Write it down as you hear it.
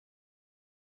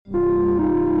What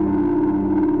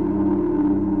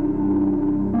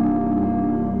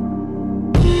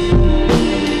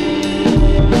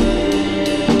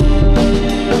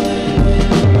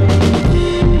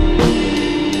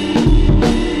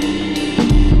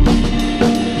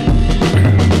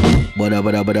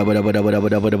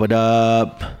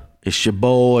up? It's your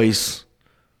boys,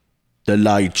 The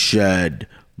Light Shed,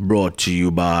 brought to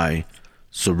you by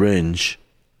Serringe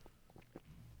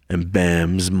and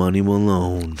Bam's Money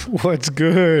Malone. What's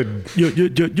good? Yo.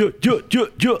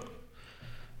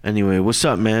 Anyway, what's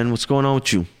up, man? What's going on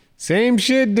with you? Same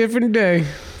shit, different day.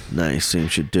 Nice, same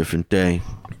shit, different day.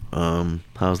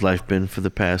 How's life been for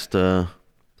the past, I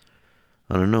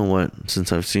don't know what,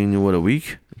 since I've seen you, a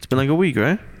week? It's been like a week,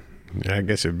 right? I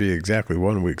guess it'd be exactly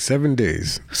 1 week. 7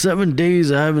 days. 7 days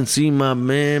I haven't seen my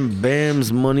man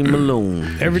Bam's Money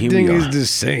Malone. Everything is the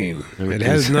same. It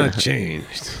has not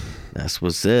changed. That's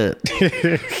what's it.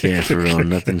 Yeah, for real.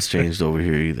 Nothing's changed over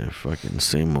here either. Fucking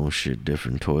same old shit,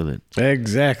 different toilet.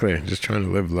 Exactly. Just trying to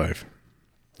live life.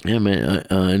 Yeah, man.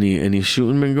 Any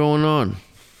shooting been going on?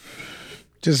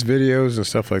 Just videos and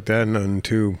stuff like that. Nothing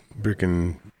too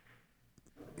important.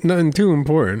 Nothing too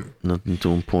important.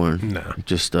 No.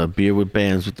 Just beer with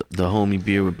Bams, with the homie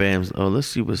Beer with Bams. Oh, let's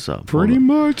see what's up. Pretty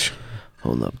much.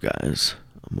 Hold up, guys.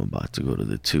 I'm about to go to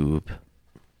the tube.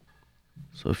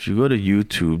 So if you go to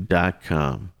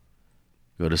youtube.com,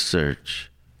 go to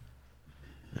search,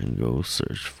 and go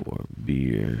search for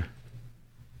Beer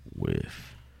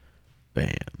with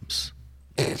Bams.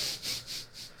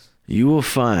 You will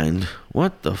find,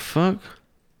 what the fuck?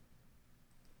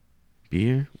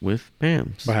 Beer with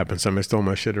Bams. What happened? Somebody stole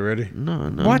my shit already?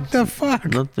 No. What the fuck?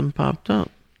 Nothing popped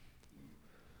up.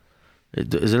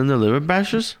 Is it in the Liver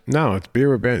Bashers? No, it's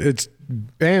Beer with Bams. It's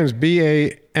Bams,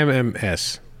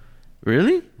 B-A-M-M-S.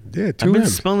 Really? Yeah, 2 I've been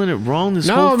M's. spelling it wrong this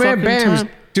whole fucking Bams. time.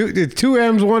 It's 2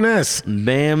 M's, 1 S.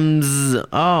 Bams.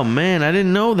 Oh, man, I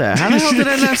didn't know that. How the hell did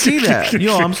I not see that?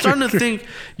 Yo, I'm starting to think.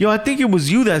 Yo, I think it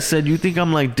was you that said you think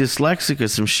I'm like dyslexic or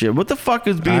some shit. What the fuck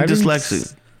is being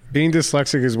dyslexic? Being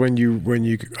dyslexic is when you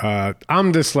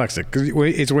I'm dyslexic because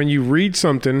it's when you read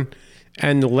something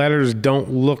and the letters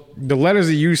don't look, the letters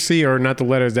that you see are not the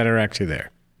letters that are actually there.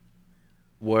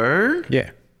 Word? Yeah.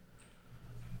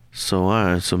 So, all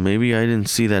right. So maybe I didn't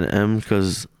see that M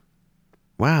because,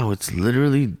 wow, it's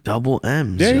literally double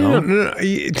M's. Yeah, yo. no.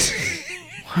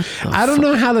 I don't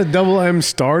know how the double M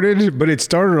started, but it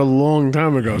started a long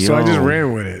time ago. So I just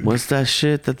ran with it. What's that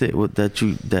shit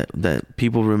that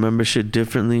people remember shit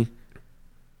differently?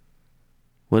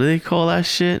 What do they call that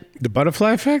shit? The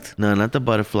butterfly effect? No, not the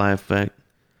butterfly effect.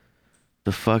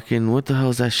 The fucking, what the hell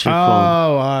is that shit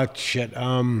called? Oh, shit. I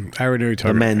already know you're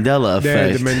talking about. The Mandela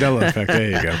effect. Yeah, the Mandela effect. There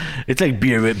you go. It's like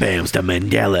Beer with Bams, the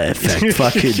Mandela effect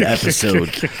fucking episode.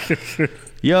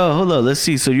 Yo, hold up. Let's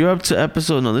see. So you're up to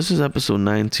this is episode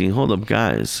 19. Hold up,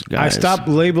 guys. I stopped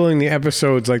labeling the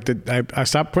episodes like I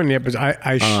stopped putting the episodes.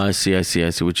 I see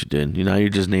what you did. Now you're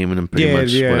just naming them pretty much.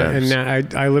 Yeah. Whatever. And now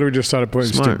I literally just started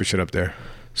putting stupid shit up there.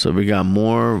 So we got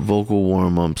more vocal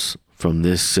warm-ups from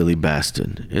this silly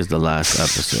bastard. Is the last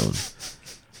episode,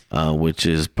 which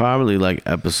is probably like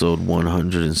episode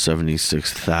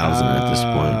 176,000 at this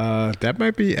point. That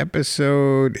might be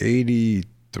episode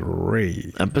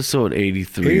 83. Episode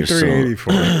 83 or so.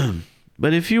 84.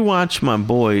 But if you watch my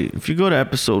boy, if you go to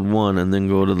episode 1 and then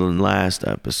go to the last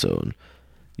episode,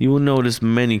 you will notice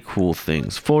many cool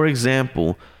things. For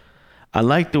example, I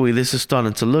like the way this is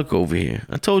starting to look over here.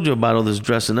 I told you about all this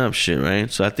dressing up shit, right?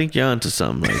 So I think you're onto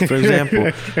something. Like, for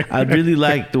example, I really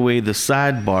like the way the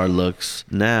sidebar looks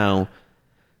now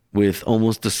with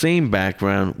almost the same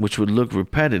background, which would look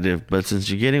repetitive. But since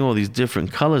you're getting all these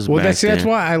different colors that's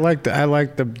why I like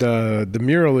the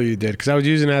mural you did, because I was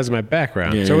using it as my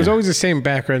background. Yeah, so it was always the same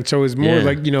background. So it was more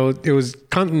like, it was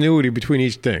continuity between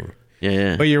each thing.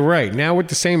 Yeah. But you're right. Now with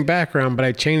the same background, but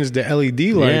I changed the LED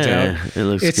lights out. It's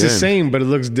good. The same, but it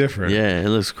looks different. Yeah, it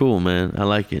looks cool, man. I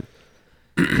like it.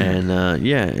 And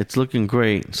it's looking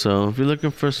great. So if you're looking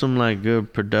for some like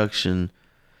good production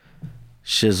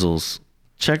shizzles,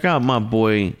 check out my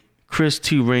boy Chris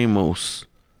T. Ramos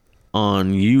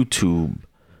on YouTube.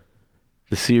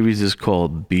 The series is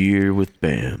called Beer with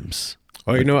Bams.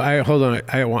 Oh, hold on.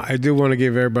 I do want to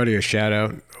give everybody a shout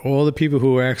out. All the people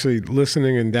who are actually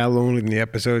listening and downloading the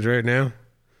episodes right now,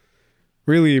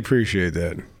 really appreciate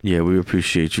that. Yeah, we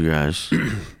appreciate you guys.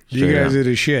 You guys are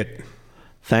the shit.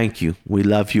 Thank you. We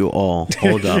love you all.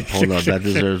 Hold up. That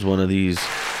deserves one of these.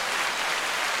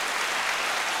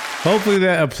 Hopefully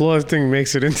that applause thing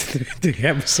makes it into the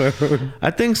episode. I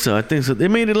think so. They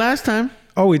made it last time.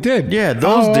 Oh, we did? Yeah,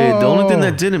 those did. The only thing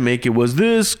that didn't make it was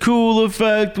this cool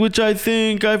effect, which I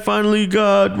think I finally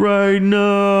got right now.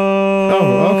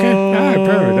 Oh, okay. All right,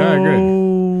 perfect. All right,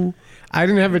 good. I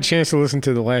didn't have a chance to listen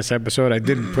to the last episode. I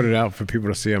did put it out for people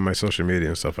to see on my social media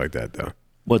and stuff like that, though.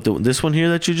 What, this one here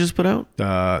that you just put out?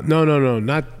 No.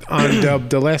 Not on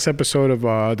the last episode of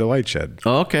The Light Shed.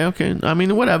 Oh, okay. I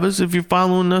mean, whatever. If you're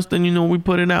following us, then you know we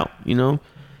put it out, you know.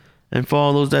 And for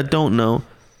all those that don't know,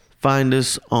 find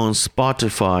us on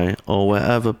Spotify or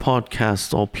wherever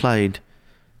podcasts are played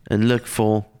and look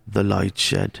for The Light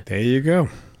Shed. There you go.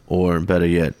 Or better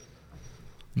yet,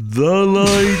 The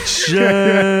Light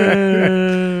Shed.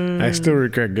 I still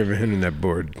regret giving him that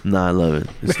board. Nah, I love it.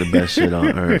 It's the best shit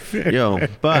on earth. Yo,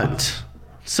 but,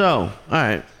 so, all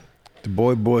right. The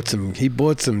boy bought some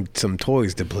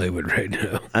toys to play with right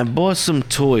now. I bought some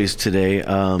toys today.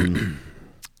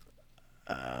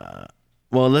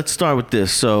 Well, let's start with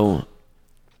this. So,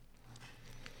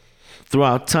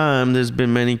 throughout time, there's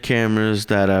been many cameras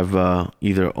that I've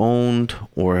either owned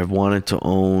or have wanted to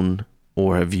own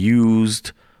or have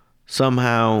used.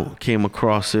 Somehow came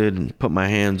across it and put my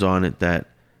hands on it that,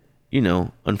 you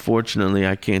know, unfortunately,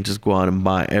 I can't just go out and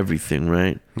buy everything,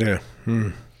 right? Yeah.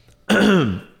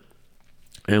 And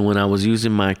when I was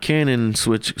using my Canon,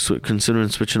 considering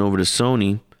switching over to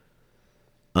Sony,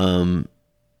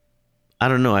 I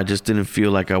don't know. I just didn't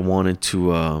feel like I wanted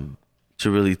to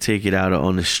really take it out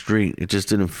on the street. It just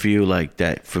didn't feel like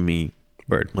that for me.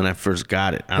 Bird. When I first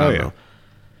got it. I don't know.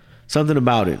 Something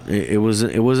about it. It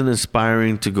wasn't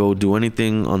inspiring to go do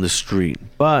anything on the street.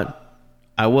 But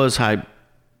I was hyped.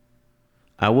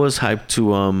 I was hyped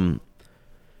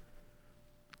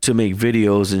to make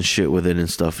videos and shit with it and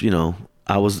stuff. You know,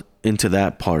 I was into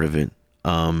that part of it.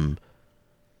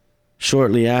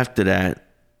 Shortly after that,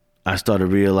 I started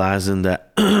realizing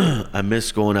that I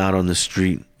miss going out on the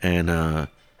street, and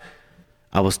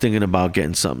I was thinking about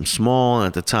getting something small.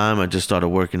 At the time, I just started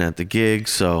working at the gig,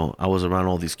 so I was around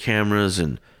all these cameras,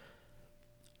 and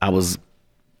I was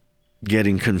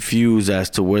getting confused as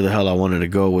to where the hell I wanted to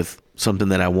go with something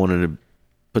that I wanted to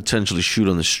potentially shoot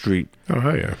on the street. Oh,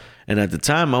 hell yeah. And at the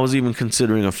time, I was even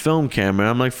considering a film camera.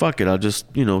 I'm like, fuck it, I'll just,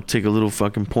 you know, take a little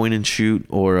fucking point and shoot,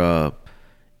 or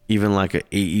even like an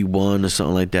AE1 or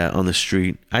something like that on the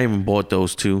street. I even bought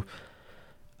those too.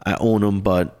 I own them,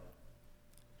 but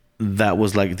that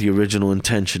was like the original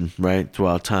intention, right?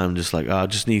 Throughout time, just like, I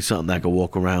just need something I could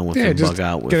walk around with and bug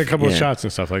out with. Get a couple of shots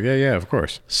and stuff like that. Yeah, of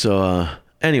course. So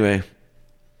anyway,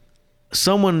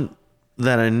 someone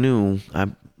that I knew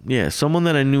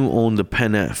owned the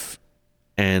Pen F,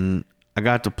 and I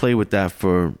got to play with that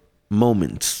for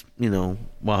moments, you know,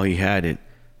 while he had it.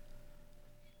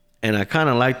 And I kind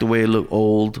of liked the way it looked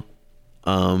old,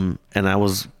 and I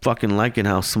was fucking liking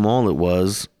how small it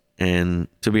was. And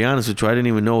to be honest with you, I didn't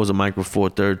even know it was a Micro Four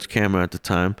Thirds camera at the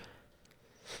time.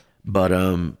 But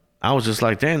I was just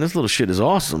like, damn, this little shit is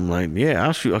awesome. Like, yeah,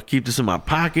 I'll shoot. I'll keep this in my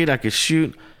pocket. I could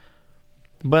shoot.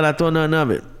 But I thought nothing of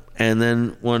it. And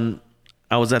then when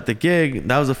I was at the gig,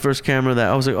 that was the first camera that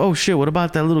I was like, oh shit, what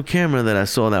about that little camera that I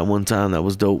saw that one time that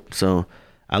was dope? So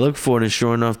I looked for it, and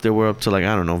sure enough, they were up to like,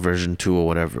 I don't know, version 2 or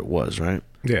whatever it was, right?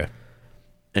 Yeah.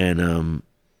 And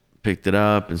picked it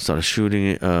up and started shooting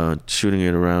it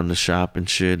around the shop and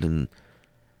shit. And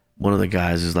one of the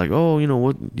guys is like, oh, you know,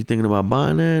 what, you thinking about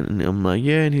buying that? And I'm like,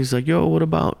 yeah. And he's like, yo, what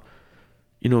about,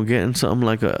 you know, getting something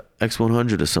like a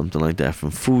X100 or something like that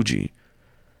from Fuji?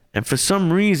 And for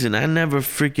some reason, I never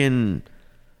freaking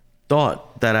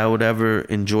thought that I would ever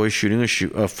enjoy shooting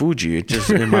a Fuji. It just,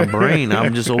 in my brain,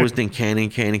 I'm just always thinking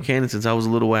Canon since I was a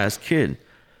little ass kid.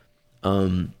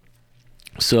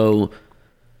 So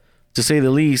to say the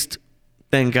least,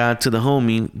 thank God to the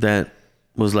homie that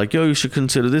was like, yo, you should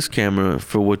consider this camera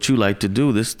for what you like to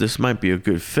do. This might be a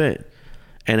good fit.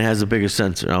 And it has a bigger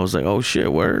sensor. I was like, oh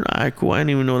shit, word? All right, cool. I didn't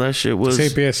even know that shit was.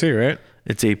 It's APS-C, right?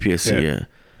 It's APS-C, yeah.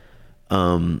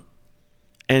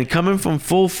 And coming from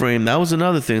full frame, that was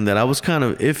another thing that I was kind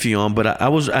of iffy on. But I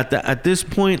was at this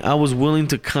point, I was willing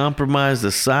to compromise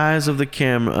the size of the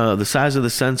camera, the size of the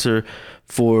sensor,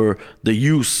 for the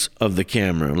use of the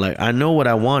camera. Like, I know what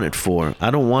I want it for. I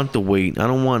don't want the weight. I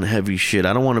don't want heavy shit.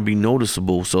 I don't want to be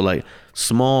noticeable. So like,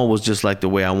 small was just like the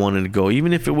way I wanted to go.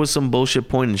 Even if it was some bullshit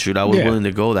point and shoot, I was willing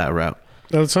to go that route.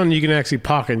 That's something you can actually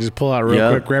pocket and just pull out real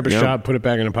quick, grab a shot, put it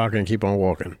back in the pocket, and keep on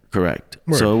walking. Correct.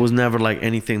 Word. So it was never like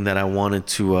anything that I wanted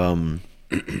to,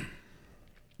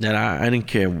 that I didn't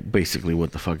care basically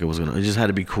what the fuck it was gonna. It just had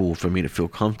to be cool for me to feel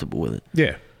comfortable with it.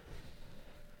 Yeah.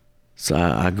 So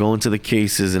I go into the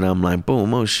cases and I'm like,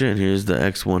 boom, oh shit, here's the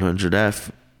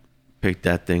X100F. Picked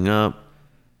that thing up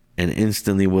and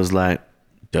instantly was like,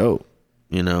 dope.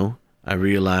 You know, I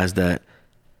realized that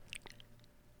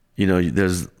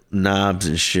there's knobs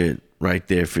and shit right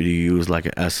there for you to use like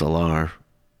an SLR.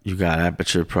 You got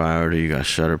aperture priority, you got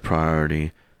shutter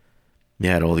priority. You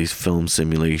had all these film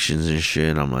simulations and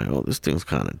shit. I'm like, oh, this thing's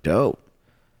kind of dope.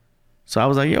 So I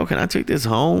was like, yo, can I take this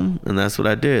home? And that's what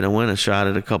I did. I went and shot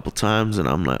it a couple times, and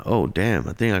I'm like, oh, damn,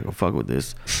 I think I can fuck with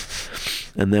this.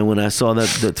 And then when I saw that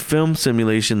the film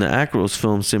simulation, the Acros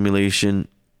film simulation,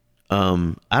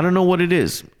 I don't know what it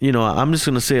is. I'm just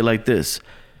going to say it like this.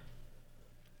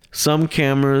 Some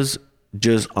cameras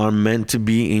just are meant to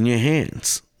be in your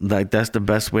hands. Like, that's the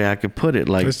best way I could put it.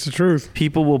 Like, that's the truth.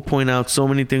 People will point out so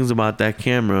many things about that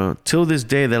camera. Till this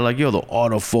day, they're like, yo, the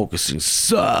autofocusing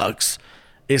sucks.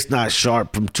 It's not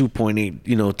sharp from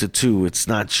 2.8, to 2. It's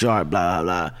not sharp, blah,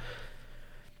 blah,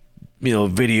 blah.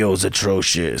 Video's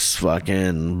atrocious.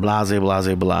 Fucking blase,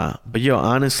 blase, blah. But, yo,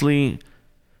 honestly,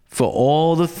 for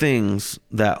all the things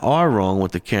that are wrong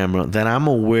with the camera that I'm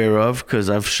aware of, because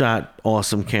I've shot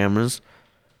awesome cameras,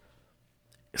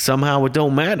 somehow it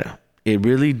don't matter. It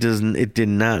really doesn't. It did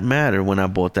not matter when I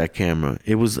bought that camera.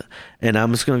 It was, and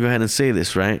I'm just gonna go ahead and say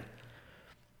this, right?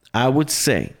 I would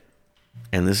say,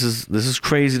 and this is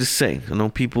crazy to say. I know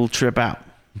people trip out,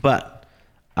 but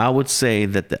I would say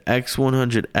that the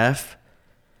X100F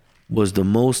was the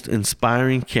most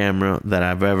inspiring camera that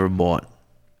I've ever bought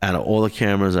out of all the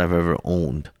cameras I've ever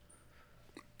owned.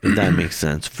 If that makes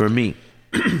sense for me.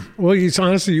 Well, it's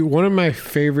honestly one of my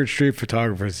favorite street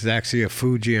photographers is actually a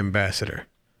Fuji ambassador.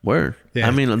 Word. Yeah.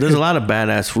 I mean, there's a lot of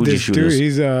badass Fuji shooters.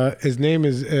 Dude, his name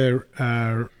is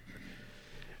I'm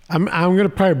gonna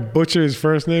probably butcher his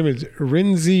first name. It's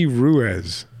Rinzi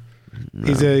Ruiz.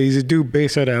 No. He's a dude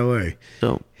based out of LA.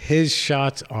 So his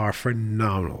shots are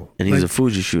phenomenal. And he's a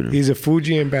Fuji shooter. He's a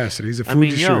Fuji ambassador. He's a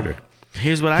Fuji shooter.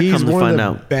 Here's what I come to find out. He's one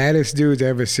of the baddest dudes I've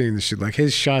ever seen this shit. Like,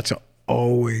 his shots are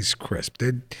always crisp.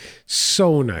 They're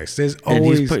so nice. There's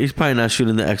always. And he's probably not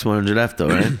shooting the X100F though,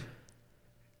 right?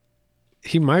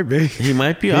 He might be. He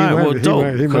might be. All right, well, dope.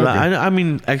 I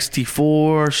mean,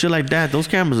 XT4, shit like that. Those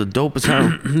cameras are dope as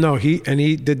hell. No, he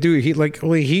does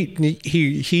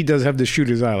have the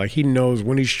shooter's eye. Like, he knows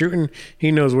when he's shooting,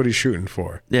 he knows what he's shooting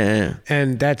for. Yeah.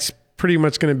 And that's pretty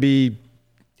much going to be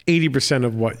 80%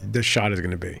 of what the shot is going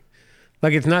to be.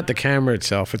 Like, it's not the camera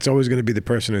itself. It's always going to be the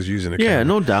person who's using the camera. Yeah,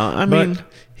 no doubt. I mean,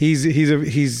 he's a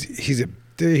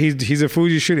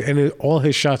Fuji shooter, and all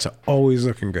his shots are always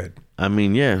looking good. I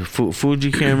mean, yeah,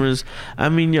 Fuji cameras. I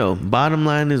mean, yo, bottom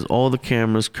line is all the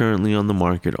cameras currently on the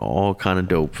market are all kind of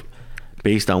dope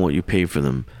based on what you pay for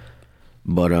them.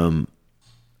 But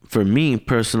for me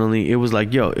personally, it was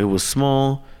like, yo, it was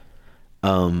small.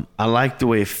 I liked the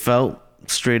way it felt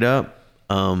straight up.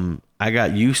 I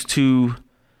got used to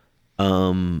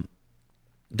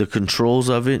the controls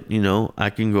of it. I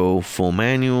can go full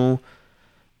manual.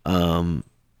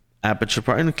 Aperture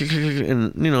part,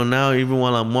 and now even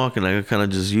while I'm walking, I can kind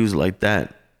of just use it like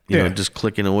that, just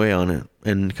clicking away on it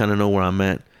and kind of know where I'm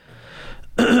at.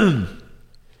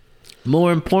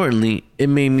 More importantly, it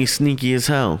made me sneaky as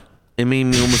hell. It made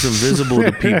me almost invisible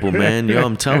to people, man. Yo,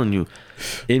 I'm telling you,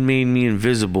 it made me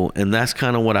invisible, and that's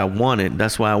kind of what I wanted.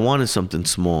 That's why I wanted something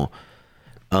small.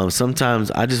 Sometimes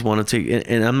I just want to take,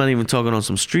 and I'm not even talking on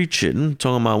some street shit. I'm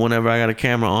talking about whenever I got a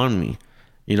camera on me.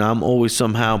 I'm always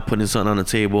somehow putting something on the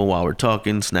table while we're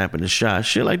talking, snapping a shot,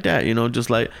 shit like that, just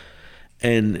like,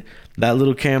 and that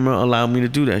little camera allowed me to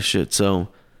do that shit. So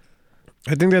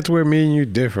I think that's where me and you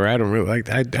differ. I don't really like,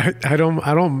 I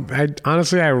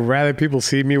honestly, I'd rather people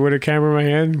see me with a camera in my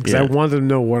hand because I want them to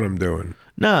know what I'm doing.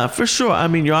 Nah, for sure. I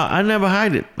mean, y'all, I never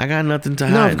hide it. I got nothing to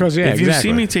hide. No, of course, yeah, if you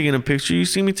see me taking a picture, you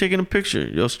see me taking a picture.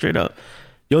 Yo, straight up.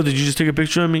 Yo, did you just take a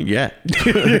picture of me? Yeah.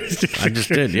 I just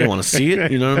did. You want to see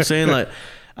it? You know what I'm saying? Like,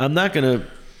 I'm not going to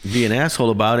be an asshole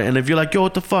about it. And if you're like, yo,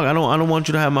 what the fuck? I don't want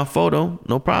you to have my photo.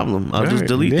 No problem. I'll just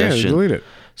delete that shit. Delete it.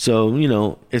 So,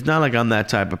 it's not like I'm that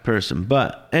type of person.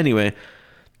 But anyway,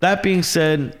 that being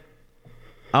said,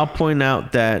 I'll point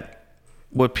out that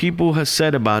what people have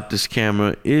said about this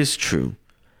camera is true.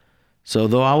 So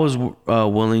though I was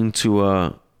willing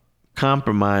to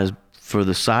compromise for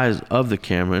the size of the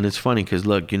camera, and it's funny because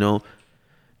look, you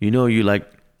like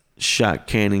shot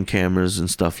Canon cameras and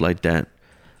stuff like that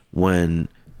when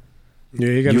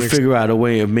you figure out a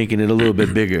way of making it a little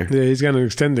bit bigger. Yeah, he's gonna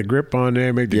extend the grip on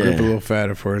there, make the grip a little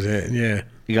fatter for his head. Yeah,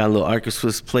 you got a little Arca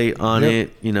Swiss plate on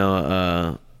it.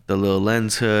 The little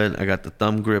lens hood. I got the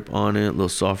thumb grip on it, a little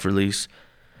soft release.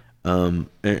 And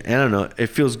I don't know. It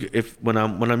feels when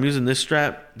I'm using this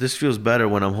strap, this feels better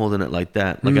when I'm holding it like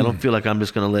that. Like I don't feel like I'm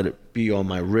just gonna let it be on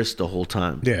my wrist the whole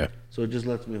time. Yeah. So it just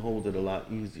lets me hold it a lot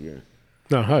easier.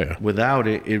 Oh, yeah. Without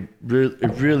it, it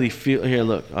really feels. Here,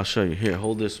 look, I'll show you. Here,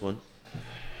 hold this one.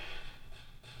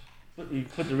 You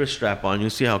put the wrist strap on, you'll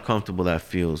see how comfortable that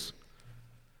feels.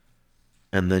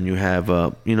 And then you have,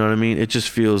 you know what I mean? It just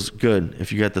feels good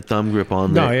if you got the thumb grip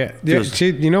on there. No, yeah.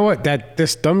 See, you know what?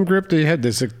 This thumb grip that you had,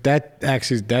 that's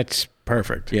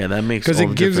perfect. Yeah, that makes all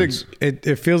the difference.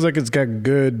 It feels like it's got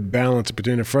good balance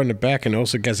between the front and the back, and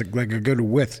also gets like a good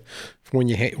width when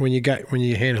you hand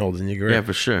holding your grip. Yeah,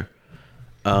 for sure.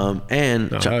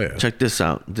 Check this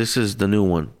out. This is the new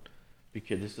one.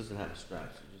 Because this doesn't have a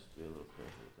strap, so just be a little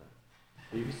careful with that.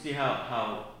 But you can see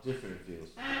how different it feels.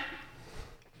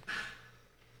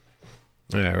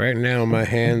 Yeah, right now in my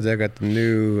hands, I got the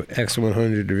new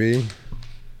X100V.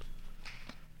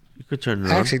 You could turn it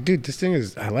on. Actually, dude, this thing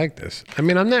I like this. I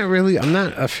mean, I'm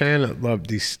not a fan of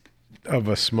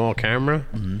a small camera.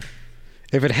 Mm-hmm.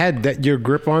 If it had your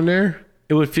grip on there,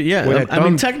 it would feel, yeah. I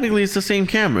mean, technically, it's the same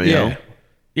camera, you know?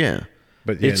 Yeah.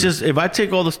 But it's just, if I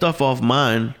take all the stuff off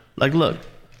mine, like, look,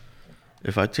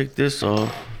 if I take this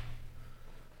off,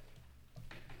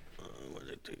 why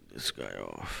did I take this guy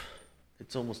off?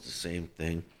 It's almost the same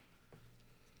thing.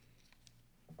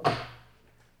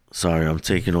 Sorry, I'm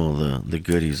taking all the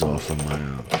goodies off of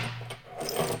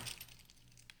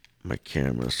my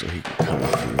camera so he can kind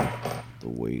of feel the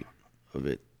weight of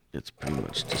it. It's pretty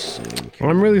much the same camera.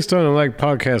 Well, I'm really starting to like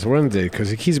Podcast Wednesday because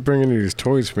he keeps bringing me these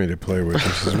toys for me to play with,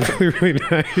 which is really, really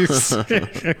nice.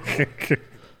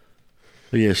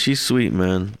 Yeah, she's sweet,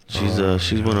 man. She's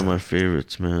one of my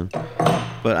favorites, man.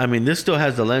 But I mean, this still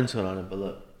has the lens hood on it, but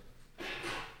look.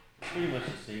 Pretty much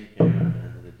the same camera at the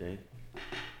end of the day.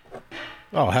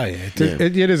 Oh hell yeah!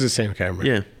 It is the same camera.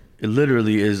 Yeah, it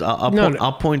literally is.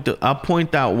 I'll point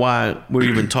out why we're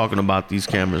even talking about these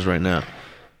cameras right now.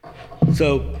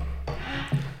 So,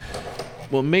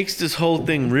 what makes this whole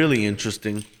thing really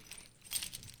interesting,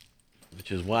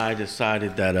 which is why I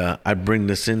decided that I'd bring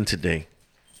this in today.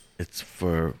 It's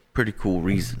for a pretty cool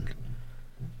reason.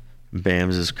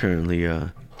 Bams is currently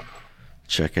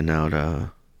checking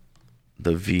out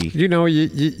the V. You know,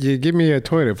 you give me a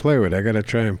toy to play with. I gotta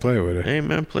try and play with it. Hey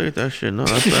man, play with that shit. No,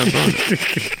 that's not fun.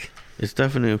 It's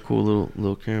definitely a cool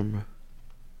little camera.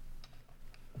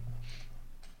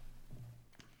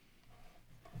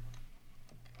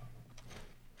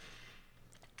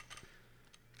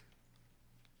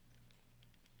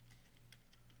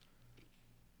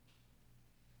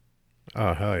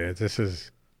 Oh hell yeah! This is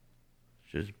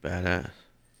just badass.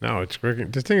 No, it's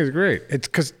working. This thing is great. It's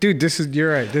because, dude,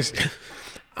 you're right.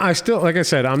 I still, like I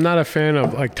said, I'm not a fan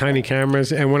of like tiny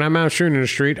cameras. And when I'm out shooting in the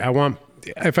street,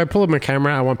 if I pull up my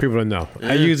camera, I want people to know.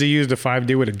 Yeah. I usually use the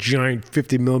 5D with a giant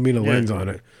 50 millimeter lens on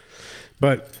it.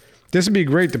 But this would be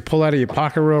great to pull out of your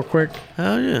pocket real quick.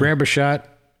 Hell yeah. Grab a shot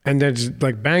and then just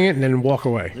like bang it and then walk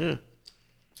away. Yeah.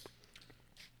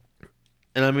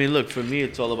 And I mean, look, for me,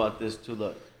 it's all about this too.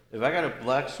 Look. If I got a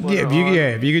black sweater if you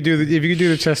could do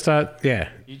the chest shot, yeah.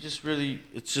 You just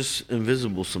it's just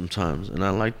invisible sometimes, and I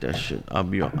like that shit. I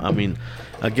mean,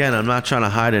 again, I'm not trying to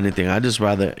hide anything. I just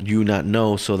rather you not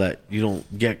know so that you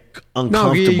don't get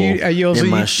uncomfortable in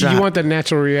my shot. You want the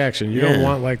natural reaction. You don't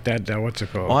want like that. What's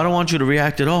it called? Oh, I don't want you to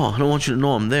react at all. I don't want you to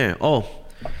know I'm there. Oh,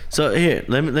 so here,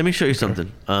 let me show you something.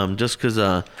 Just because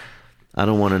I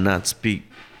don't want to not speak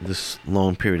this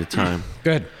long period of time.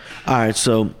 Go ahead. All right,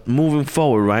 so moving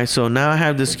forward, right? So now I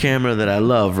have this camera that I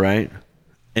love, right?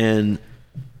 And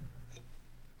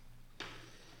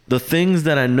the things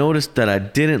that I noticed that I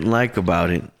didn't like about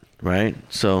it, right?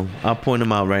 So I'll point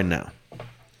them out right now.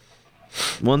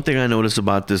 One thing I noticed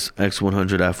about this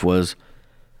X100F was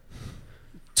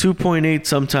 2.8,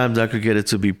 sometimes I could get it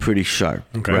to be pretty sharp,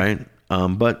 right?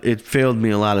 But it failed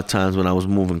me a lot of times when I was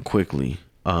moving quickly.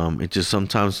 It just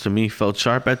sometimes to me felt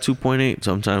sharp at 2.8.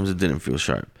 Sometimes it didn't feel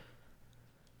sharp.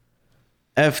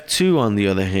 F2, on the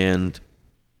other hand,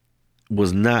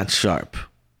 was not sharp.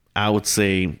 I would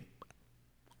say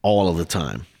all of the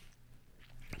time.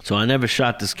 So I never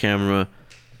shot this camera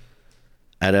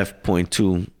at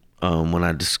f.2 when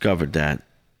I discovered that.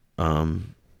 I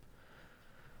mean,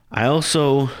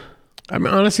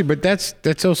 honestly, but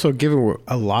that's also giving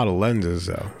a lot of lenses,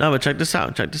 though. No, but check this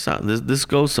out. This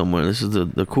goes somewhere. This is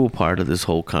the cool part of this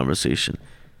whole conversation.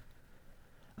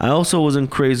 I also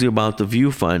wasn't crazy about the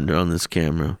viewfinder on this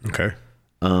camera. Okay.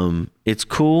 It's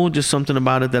cool, just something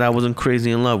about it that I wasn't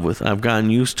crazy in love with. I've gotten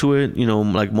used to it, you know,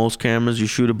 like most cameras, you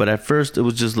shoot it, but at first it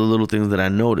was just the little things that I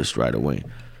noticed right away.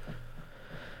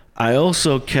 I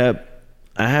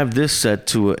have this set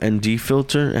to an ND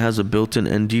filter. It has a built-in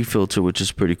ND filter, which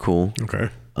is pretty cool. Okay.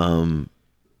 I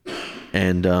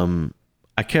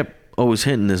kept always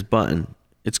hitting this button.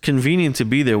 It's convenient to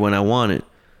be there when I want it,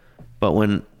 but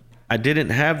when I didn't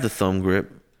have the thumb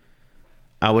grip,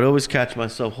 I would always catch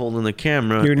myself holding the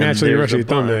camera. You naturally there's rush a your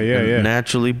thumb there, button, yeah. and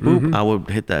naturally, boop, I would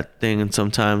hit that thing. And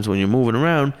sometimes when you're moving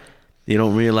around, you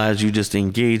don't realize you just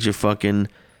engage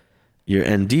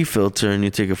your ND filter and you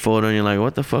take a photo and you're like,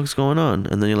 what the fuck's going on?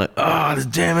 And then you're like, this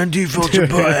damn ND filter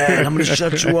button. I'm going to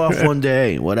shut you off one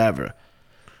day. Whatever.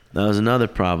 That was another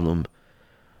problem.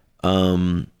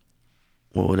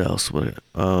 What else?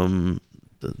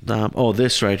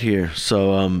 This right here.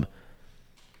 So,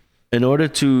 in order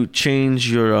to change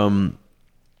your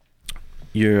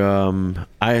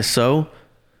ISO,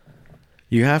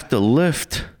 you have to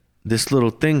lift this little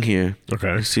thing here.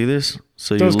 Okay. You see this?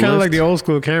 So it's kind of like the old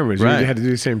school cameras. Right. You had to do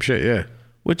the same shit, yeah.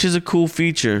 Which is a cool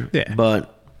feature. Yeah.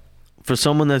 But for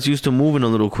someone that's used to moving a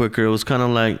little quicker, it was kind of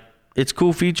like, it's a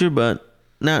cool feature, but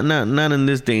not in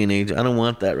this day and age. I don't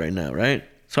want that right now, right?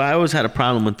 So I always had a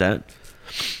problem with that.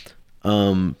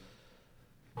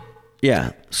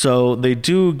 Yeah. So they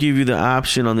do give you the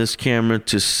option on this camera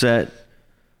to set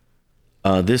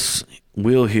this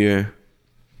wheel here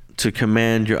to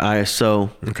command your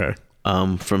ISO. Okay.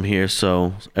 From here.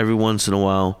 So every once in a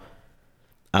while,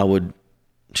 I would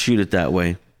shoot it that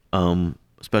way.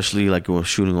 Especially like when I was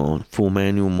shooting on full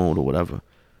manual mode or whatever.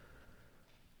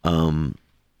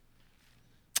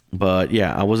 But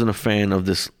yeah, I wasn't a fan of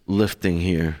this lifting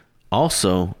here.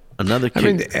 Also, another kick. I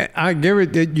mean, I give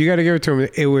it. You got to give it to him.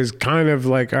 It was kind of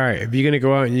like, all right, if you're gonna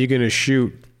go out and you're gonna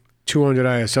shoot 200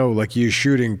 ISO, like you're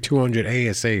shooting 200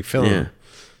 ASA film,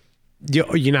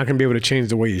 you're not gonna be able to change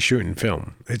the way you're shooting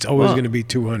film. It's always gonna be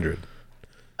 200.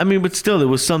 I mean, but still, it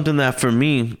was something that for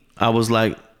me, I was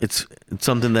like, it's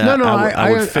something that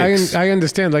I would fix. I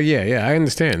understand. Like, yeah, I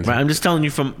understand. Right, I'm just telling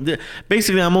you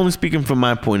basically, I'm only speaking from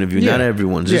my point of view, not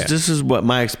everyone's. This is what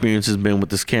my experience has been with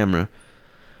this camera.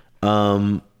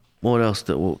 What else?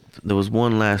 There was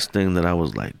one last thing that I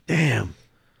was like, damn.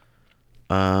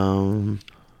 Hold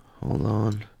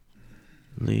on.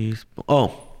 The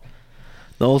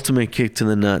ultimate kick to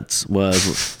the nuts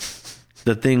was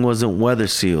the thing wasn't weather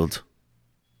sealed.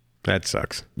 That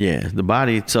sucks. Yeah, the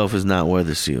body itself is not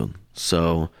weather sealed.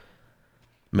 So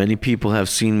many people have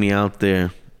seen me out there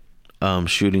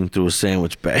shooting through a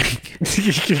sandwich bag.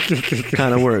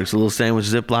 Kind of works. A little sandwich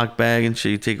Ziploc bag and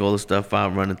shit. You take all the stuff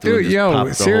out, run it through. Dude, and just pop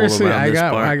the seriously, hole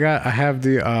around I have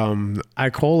the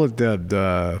I call it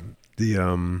the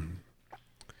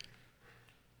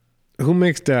who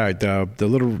makes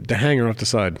the hanger off the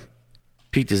side?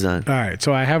 Peak Design. All right,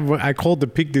 so I called the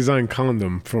Peak Design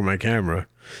condom for my camera.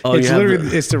 Oh, it's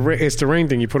literally it's the rain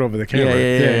thing you put over the camera.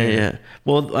 Yeah.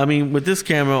 Well, I mean, with this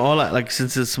camera,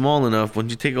 since it's small enough, when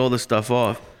you take all this stuff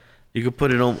off, you could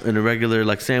put it in a regular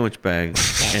like sandwich bag,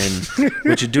 and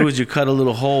what you do is you cut a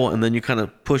little hole, and then you kind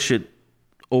of push it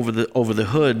over the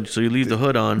hood, so you leave the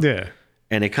hood on. Yeah.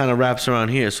 And it kind of wraps around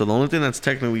here. So the only thing that's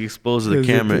technically exposed to the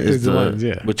camera is the lens,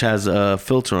 which has a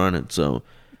filter on it. So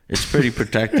it's pretty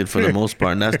protected for the most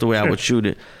part, and that's the way I would shoot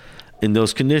it in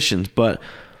those conditions. But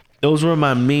those were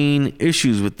my main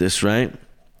issues with this, right?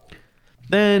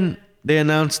 Then they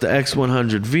announced the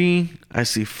X100V. I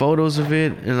see photos of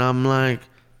it, and I'm like,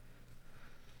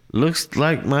 looks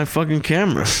like my fucking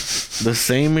camera. The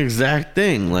same exact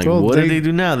thing. Like, what do they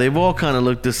do now? They've all kind of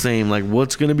looked the same. Like,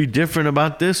 what's going to be different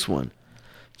about this one?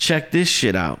 Check this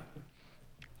shit out.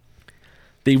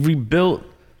 They rebuilt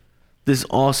this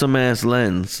awesome-ass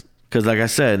lens. Because, like I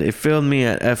said, it failed me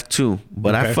at f2.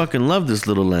 But I fucking love this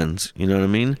little lens. You know what I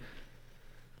mean?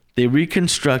 They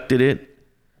reconstructed it.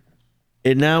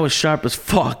 It now is sharp as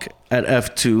fuck at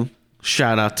f2.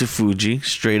 Shout out to Fuji.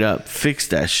 Straight up. Fix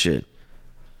that shit.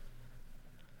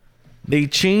 They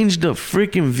changed the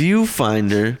freaking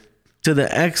viewfinder to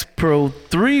the X Pro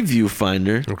 3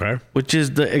 viewfinder. Okay. Which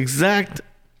is the exact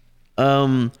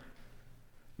viewfinder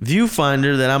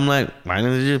that I'm like, why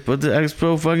didn't they just put the X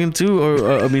Pro fucking 2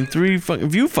 or 3 fucking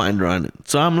viewfinder on it?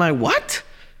 So I'm like, what?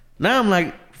 Now I'm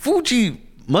like, Fuji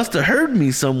must have heard me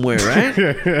somewhere, right?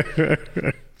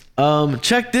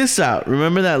 Check this out.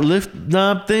 Remember that lift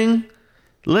knob thing?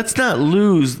 Let's not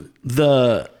lose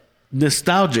the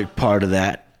nostalgic part of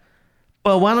that.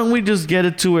 But why don't we just get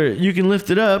it to where you can lift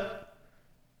it up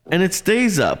and it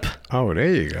stays up? Oh,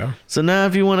 there you go. So now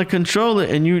if you want to control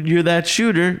it and you're that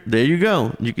shooter, there you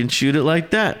go. You can shoot it like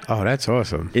that. Oh, that's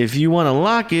awesome. If you want to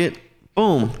lock it,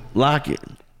 boom, lock it.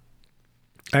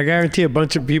 I guarantee a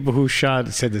bunch of people who shot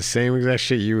said the same exact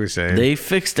shit you were saying. They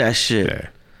fixed that shit. Yeah.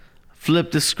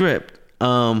 Flip the script.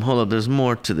 Hold up, there's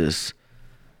more to this.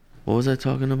 What was I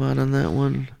talking about on that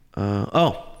one?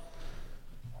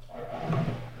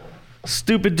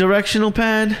 Stupid directional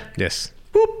pad. Yes.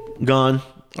 Boop. Gone.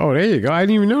 Oh, there you go. I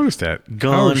didn't even notice that.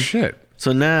 Gone. Oh, shit.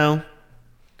 So now,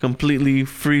 completely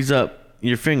freeze up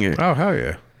your finger. Oh, hell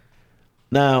yeah.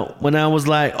 Now, when I was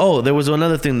like, oh, there was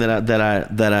another thing that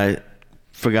I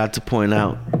forgot to point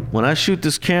out. When I shoot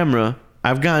this camera,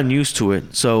 I've gotten used to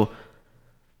it. So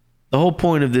the whole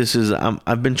point of this is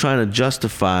I've been trying to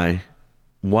justify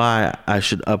why I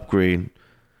should upgrade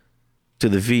to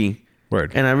the V.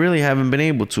 Word. And I really haven't been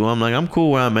able to. I'm like, I'm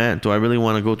cool where I'm at. Do I really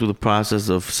want to go through the process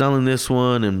of selling this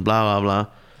one and blah, blah,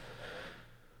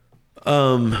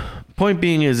 blah? Point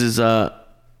being is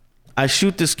I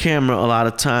shoot this camera a lot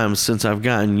of times since I've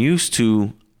gotten used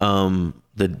to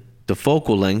the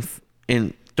focal length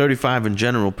in 35 in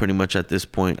general. Pretty much at this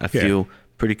point, I feel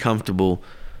pretty comfortable.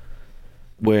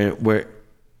 Where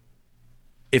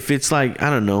if it's like, I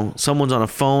don't know, someone's on a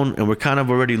phone and we're kind of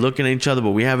already looking at each other,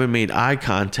 but we haven't made eye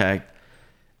contact,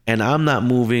 and I'm not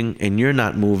moving and you're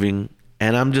not moving,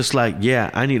 and I'm just like, yeah,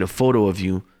 I need a photo of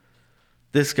you.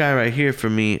 This guy right here, for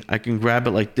me, I can grab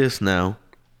it like this now,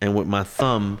 and with my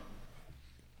thumb,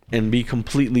 and be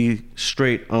completely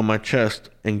straight on my chest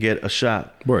and get a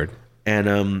shot. Word.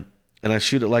 And I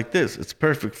shoot it like this. It's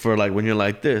perfect for like when you're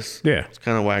like this. Yeah. It's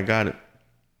kind of why I got it.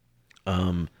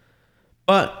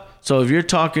 But so if you're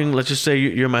talking, let's just say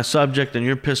you're my subject and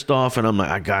you're pissed off, and I'm like,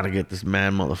 I gotta get this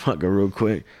mad motherfucker real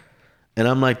quick, and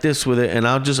I'm like this with it, and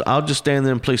I'll just stand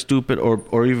there and play stupid,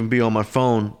 or even be on my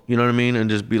phone, you know what I mean, and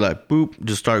just be like, boop,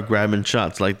 just start grabbing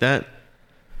shots like that,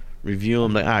 review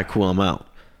them, like, all right, cool, I'm out.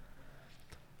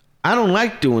 I don't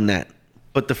like doing that,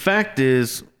 but the fact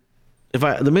is,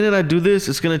 the minute I do this,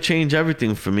 it's gonna change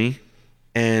everything for me,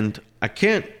 and I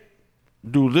can't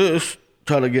do this,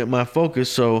 try to get my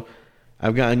focus. So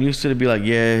I've gotten used to it, to be like,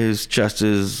 yeah, his chest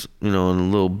is, in a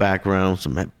little background,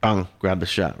 some bang, grab the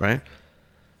shot, right?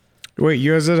 Wait,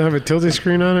 yours doesn't have a tilde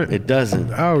screen on it? It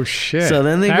doesn't. Oh shit! So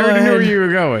then I already knew where you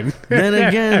were going. Then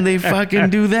again, they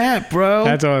fucking do that, bro.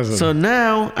 That's awesome. So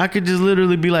now I could just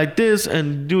literally be like this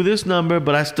and do this number,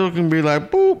 but I still can be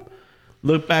like, boop,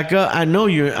 look back up. I know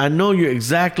you're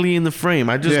exactly in the frame.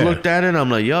 I just looked at it and I'm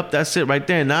like, yup, that's it right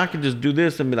there. Now I can just do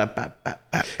this and be like, bap,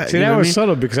 bap, bap, bap. See, that was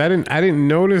subtle because I didn't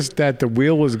notice that the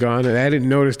wheel was gone, and I didn't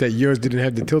notice that yours didn't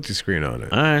have the tilde screen on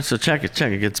it. All right, so check it.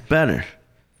 It gets better.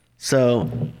 So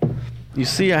you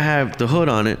see I have the hood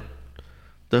on it.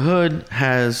 The hood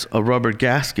has a rubber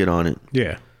gasket on it.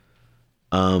 Yeah.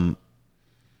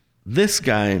 This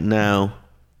guy now,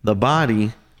 the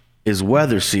body is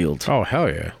weather sealed. Oh, hell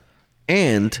yeah.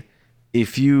 And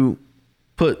if you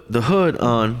put the hood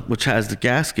on, which has the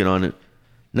gasket on it,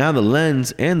 now the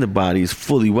lens and the body is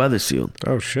fully weather sealed.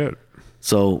 Oh, shit.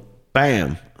 So,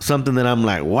 bam. Something that I'm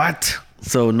like, what?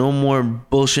 So no more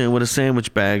bullshit with a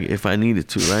sandwich bag if I needed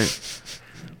to, right?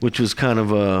 Which was kind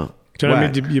of a So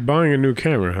that means you're buying a new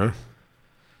camera, huh?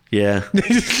 Yeah.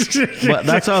 But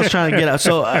that's what I was trying to get at.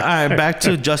 So, all right, back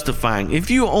to justifying.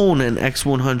 If you own an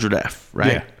X100F,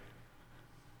 right? Yeah.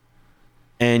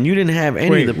 And you didn't have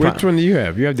any of the... which one do you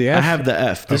have? You have the F? I have the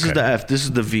F. This is the F. This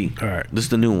is the V. All right. This is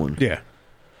the new one. Yeah.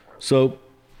 So,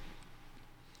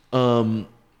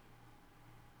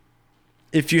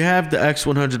 if you have the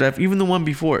X100F, even the one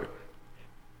before it,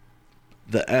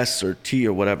 the S or T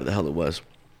or whatever the hell it was,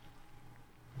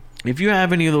 if you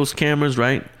have any of those cameras,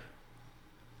 right,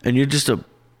 and you're just a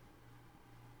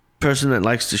person that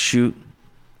likes to shoot,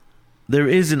 there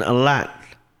isn't a lot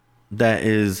that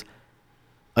is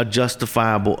a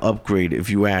justifiable upgrade, if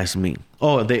you ask me.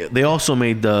 Oh, they also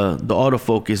made the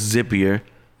autofocus zippier.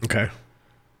 Okay.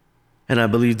 And I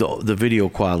believe the video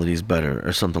quality is better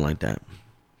or something like that.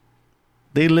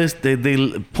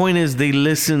 Point is, they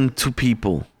listen to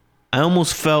people. I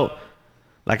almost felt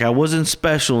like I wasn't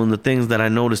special in the things that I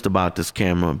noticed about this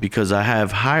camera because I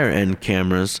have higher end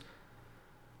cameras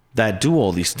that do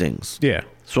all these things. Yeah.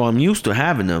 So I'm used to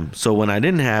having them. So when I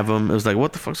didn't have them, it was like,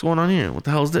 what the fuck's going on here? What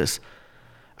the hell is this?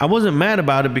 I wasn't mad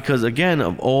about it because, again,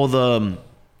 of all the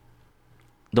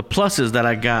pluses that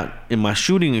I got in my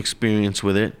shooting experience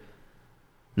with it,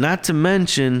 not to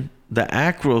mention the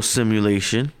acro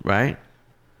simulation, right?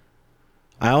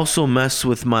 I also mess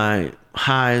with my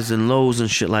highs and lows and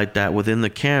shit like that within the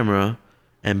camera,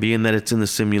 and being that it's in the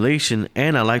simulation,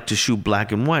 and I like to shoot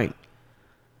black and white.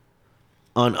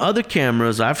 On other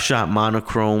cameras, I've shot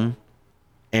monochrome,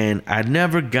 and I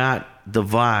never got the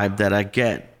vibe that I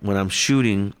get when I'm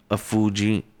shooting a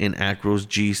Fuji in Acros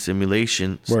G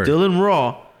simulation. Word. Still in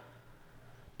RAW,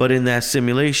 but in that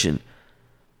simulation.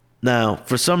 Now,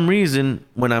 for some reason,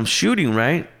 when I'm shooting,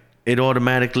 right, it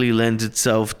automatically lends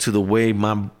itself to the way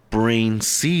my brain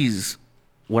sees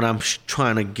what I'm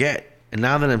trying to get. And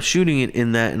now that I'm shooting it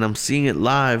in that and I'm seeing it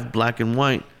live, black and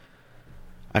white,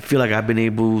 I feel like I've been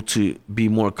able to be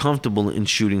more comfortable in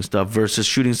shooting stuff versus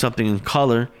shooting something in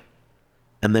color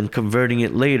and then converting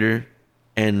it later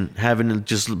and having to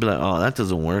just be like, oh, that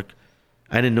doesn't work.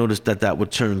 I didn't notice that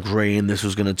would turn gray and this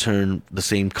was going to turn the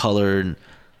same color and,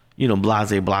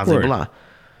 blase, blah.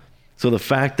 So the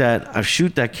fact that I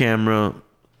shoot that camera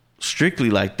strictly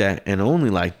like that and only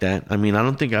like that, I mean, I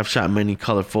don't think I've shot many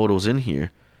color photos in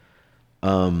here.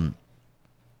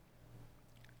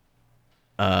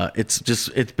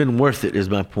 It's been worth it is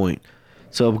my point.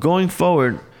 So going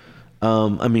forward,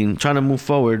 trying to move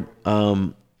forward,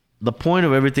 the point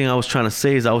of everything I was trying to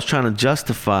say is I was trying to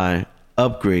justify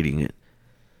upgrading it.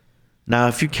 Now,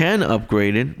 if you can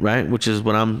upgrade it, right, which is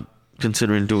what I'm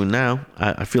considering doing now,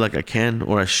 I feel like I can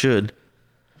or I should.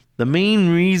 The main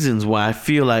reasons why I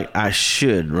feel like I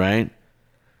should, right,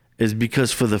 is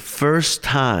because for the first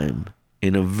time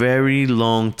in a very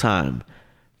long time,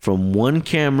 from one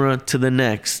camera to the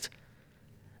next,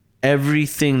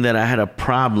 everything that I had a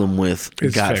problem with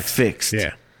got fixed.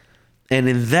 Yeah. And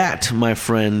in that, my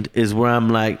friend, is where I'm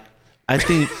like, I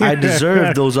think I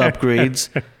deserve those upgrades.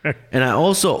 And I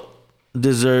also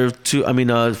deserve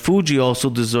to, Fuji also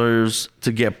deserves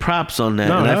to get props on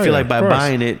that. And I feel like by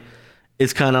buying it,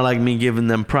 it's kind of like me giving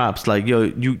them props. Like, yo,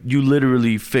 you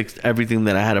literally fixed everything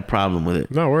that I had a problem with it.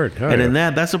 No word. And in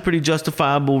that's a pretty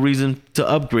justifiable reason to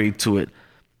upgrade to it.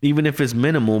 Even if it's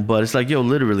minimal, but it's like, yo,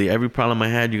 literally every problem I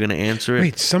had, you're going to answer it.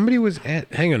 Wait, somebody was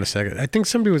hang on a second. I think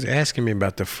somebody was asking me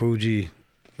about the Fuji.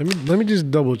 Let me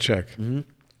just double check. Mm-hmm.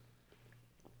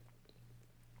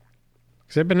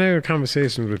 Because I've been having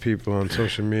conversations with people on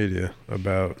social media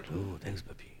about. Oh, thanks,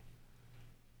 baby.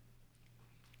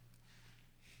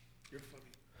 You're funny.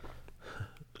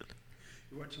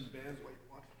 You're watching bands while you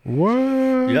watch.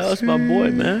 What? Yeah, that's my boy,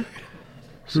 man.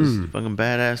 This is a fucking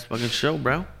badass fucking show,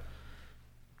 bro.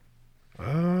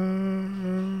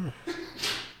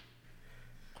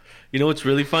 You know what's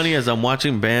really funny? As I'm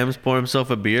watching Bams pour himself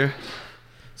a beer,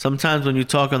 sometimes when you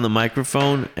talk on the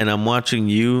microphone and I'm watching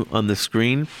you on the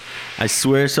screen, I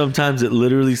swear sometimes it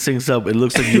literally syncs up. It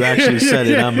looks like you actually said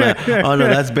it. I'm like, oh no,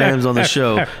 that's Bams on the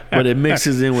show. But it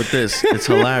mixes in with this. It's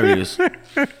hilarious.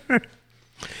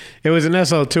 It was an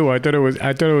SL2. I thought it was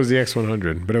the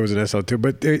X100, but it was an SL2.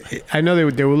 But I know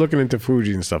they were looking into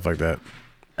Fuji and stuff like that.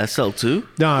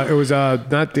 SL2? No, it was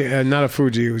not a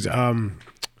Fuji. It was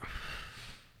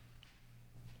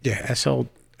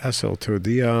SL2.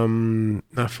 The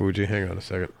not Fuji. Hang on a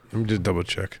second. Let me just double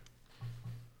check.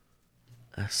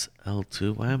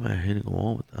 SL2? Why am I hitting a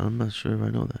wall with that? I'm not sure if I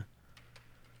know that.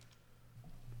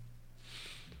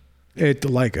 It's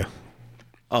the Leica.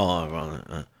 Oh,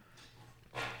 wrong.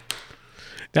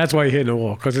 That's why you're hitting a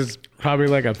wall, because it's probably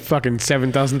like a fucking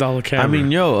 $7,000 camera. I mean,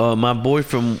 my boy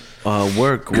from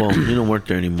work, well, he don't work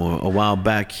there anymore. A while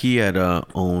back, he had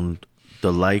owned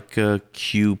the Leica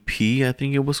QP, I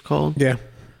think it was called. Yeah.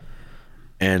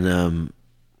 And,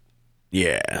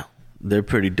 yeah, they're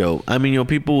pretty dope. I mean,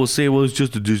 people will say, well, it's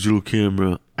just a digital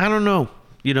camera. I don't know.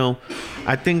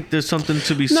 I think there's something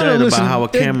to be said about how a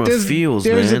camera feels,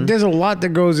 man. There's a lot that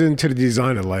goes into the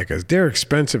design of Leicas. They're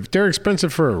expensive. They're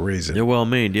expensive for a reason. They're well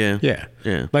made, yeah.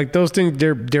 Yeah. Like those things,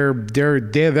 they're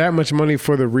that much money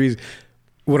for the reason.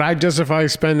 Would I justify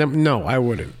spending them? No, I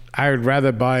wouldn't. I would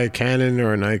rather buy a Canon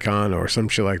or a Nikon or some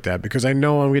shit like that, because I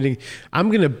know I'm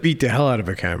gonna beat the hell out of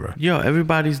a camera. Yo,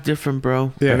 everybody's different,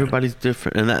 bro. Yeah. Everybody's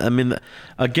different, and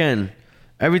again,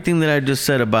 everything that I just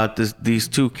said about these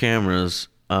two cameras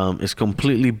is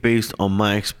completely based on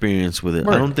my experience with it.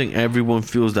 Right. I don't think everyone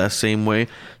feels that same way.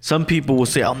 Some people will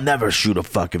say, I'll never shoot a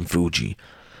fucking Fuji.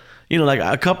 Like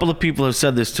a couple of people have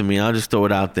said this to me. I'll just throw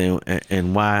it out there,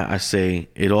 and why I say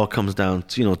it all comes down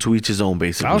to, to each his own,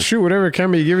 basically. I'll shoot whatever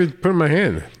camera you give me, put in my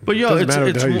hand. But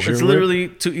it's literally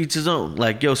to each his own.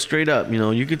 Like, straight up,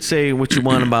 you could say what you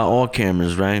want about all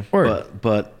cameras, right? Right.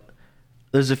 But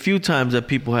there's a few times that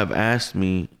people have asked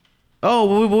me, oh,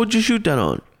 what would you shoot that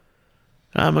on?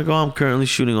 And I'm like, I'm currently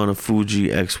shooting on a Fuji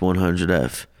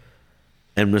X100F.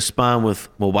 And respond with,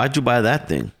 well, why'd you buy that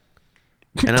thing?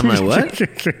 And I'm like, what?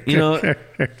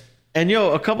 And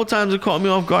a couple times it caught me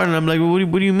off guard, and I'm like, well,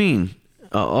 what do you mean?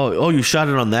 Oh, you shot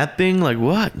it on that thing? Like,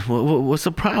 what? What's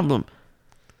the problem?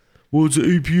 Well, it's an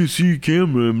APS-C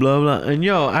camera and blah, blah. And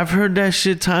I've heard that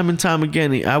shit time and time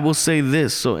again. I will say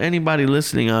this. So anybody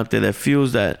listening out there that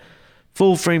feels that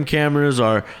full frame cameras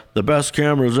are the best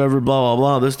cameras ever, blah, blah,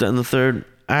 blah, this, that, and the third,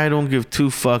 I don't give two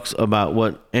fucks about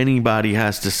what anybody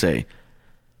has to say.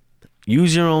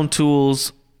 Use your own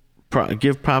tools,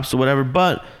 give props to whatever,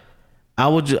 but I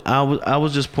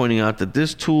was just pointing out that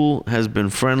this tool has been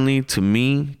friendly to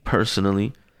me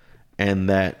personally, and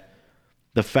that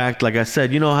the fact, like I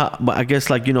said, how I guess,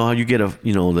 like, how you get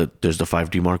there's the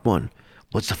 5D Mark I.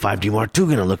 What's the 5D Mark II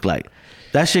gonna look like?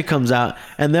 That shit comes out,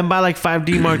 and then by like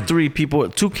 5D Mark III, people,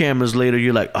 2 cameras later,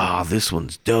 you're like, oh, this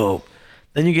one's dope.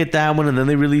 Then you get that one, and then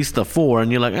they release the 4,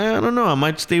 and you're like, I don't know, I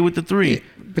might stay with the 3.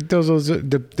 But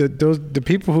the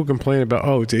people who complain about,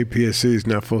 oh, it's APS-C, it's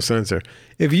not full sensor.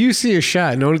 If you see a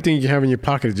shot and the only thing you have in your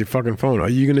pocket is your fucking phone, are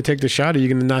you going to take the shot or are you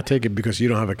going to not take it because you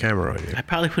don't have a camera on you? I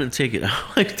probably wouldn't take it. I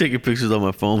like taking pictures on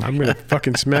my phone. I'm going to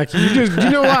fucking smack you. You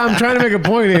know what? I'm trying to make a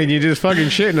point here and you're just fucking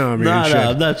shitting on me. Nah,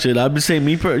 I'm not shit. I'm just saying,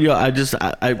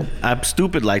 I'm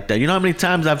stupid like that. You know how many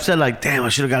times I've said like, damn, I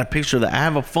should have got a picture of that. I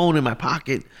have a phone in my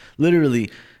pocket, literally.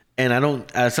 And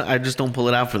I just don't pull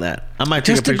it out for that. I might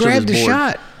take a picture of this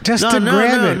board. Just to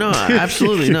grab it. No,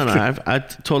 absolutely. No. I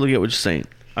totally get what you're saying.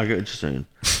 I get what you're saying.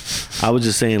 I was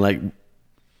just saying, like,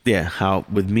 yeah, how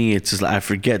with me, it's just like I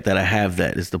forget that I have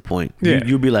that is the point. Yeah.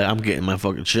 You'll be like, I'm getting my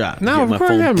fucking shot. No, my of course,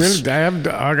 phone.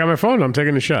 I got my phone. I'm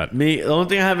taking a shot. Me, the only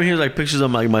thing I have in here is like pictures of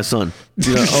my son,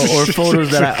 you know, or photos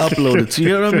that I uploaded. So you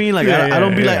know what I mean? Like I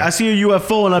don't be like, I see a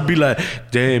UFO and I'd be like,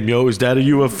 damn, yo, is that a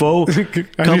UFO?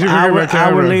 Come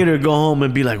hour later, go home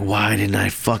and be like, why didn't I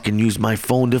fucking use my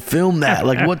phone to film that?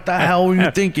 Like, what the hell were you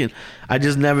thinking? I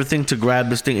just never think to grab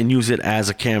this thing and use it as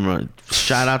a camera.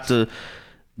 Shout out to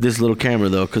this little camera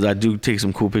though, because I do take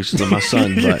some cool pictures of my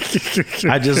son, but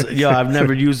I've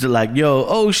never used it like,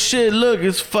 oh shit, look,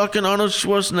 it's fucking Arnold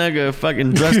Schwarzenegger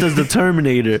fucking dressed as the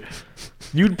Terminator.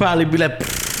 You'd probably be like,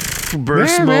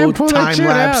 burst mode, time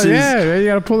lapses. Yeah, you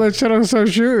gotta pull that shit on some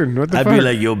shooting. What the fuck? I'd be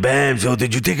like, yo, Bams,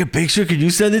 did you take a picture? Can you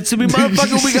send it to me?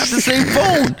 Motherfucker, we got the same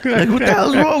phone. Like, what the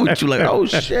hell's wrong with you? Like, oh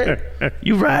shit,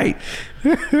 you right.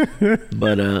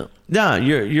 But yeah,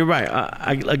 you're right.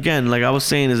 Again, like I was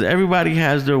saying, is everybody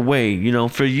has their way. You know,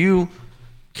 for you,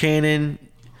 Canon,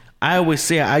 I always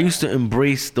say I used to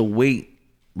embrace the weight,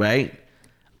 right?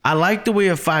 I like the way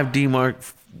a 5D Mark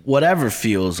whatever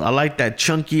feels. I like that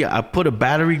chunky. I put a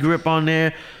battery grip on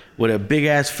there with a big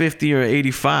ass 50 or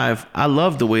 85. I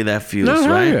love the way that feels,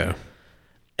 right? Yeah.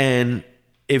 And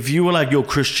if you were like, yo,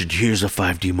 Christian, here's a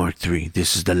 5D Mark III.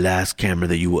 This is the last camera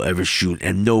that you will ever shoot,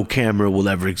 and no camera will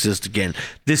ever exist again.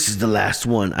 This is the last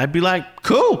one. I'd be like,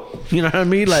 cool. You know what I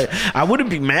mean? Like, I wouldn't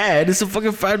be mad. It's a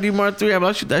fucking 5D Mark III.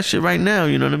 I'll shoot that shit right now.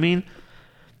 You know what I mean?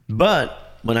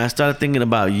 But when I started thinking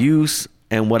about use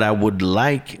and what I would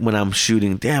like when I'm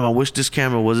shooting, damn, I wish this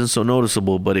camera wasn't so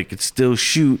noticeable, but it could still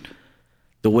shoot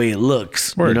the way it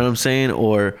looks. Word. You know what I'm saying?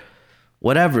 Or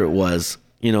whatever it was,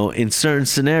 you know, in certain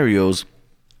scenarios.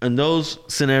 And those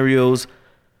scenarios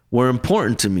were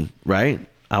important to me, right?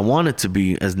 I want it to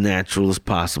be as natural as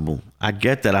possible. I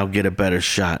get that I'll get a better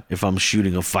shot if I'm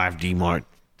shooting a 5D Mark,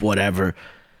 whatever,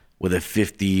 with a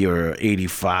 50 or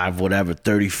 85, whatever,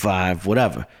 35,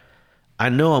 whatever. I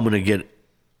know I'm going to get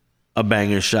a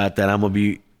banger shot that I'm going to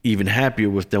be even happier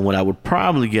with than what I would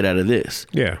probably get out of this.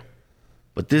 Yeah.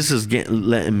 But this is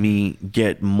letting me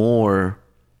get more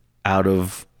out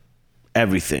of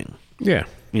everything. Yeah.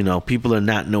 You know, people are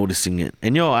not noticing it.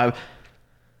 And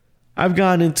I've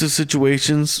gone into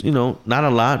situations, you know, not a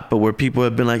lot, but where people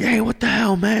have been like, hey, what the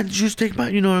hell, man? Did you just take my,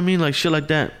 you know what I mean? Like shit like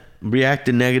that.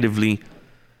 Reacted negatively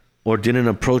or didn't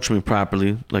approach me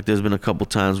properly. Like there's been a couple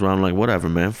times where I'm like, whatever,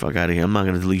 man, fuck out of here. I'm not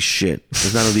going to delete shit.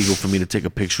 It's not illegal for me to take a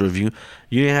picture of you.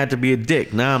 You didn't have to be a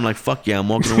dick. Now I'm like, fuck yeah, I'm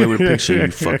walking away with a picture,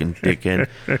 you fucking dickhead.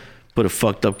 Put a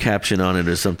fucked up caption on it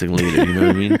or something later, you know what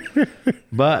I mean?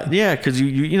 But yeah, because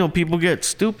you know, people get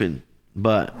stupid.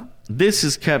 But this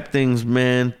has kept things,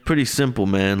 man, pretty simple,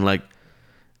 man. Like,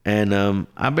 and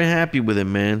I've been happy with it,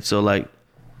 man. So like,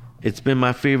 it's been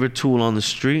my favorite tool on the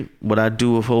street. Would I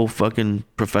do a whole fucking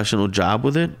professional job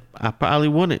with it? I probably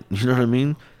wouldn't, you know what I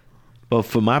mean? But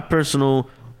for my personal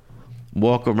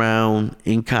walk around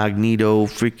incognito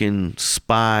freaking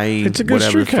spy, it's a good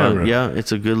street camera. Yeah,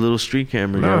 it's a good little street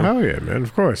camera. No, hell yeah, man,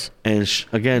 of course. And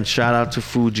again, shout out to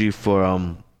Fuji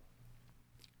for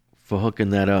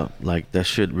hooking that up. Like that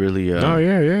shit really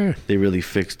yeah, they really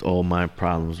fixed all my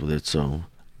problems with it. So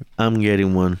I'm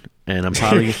getting one, and I'm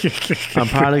probably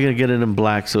gonna get it in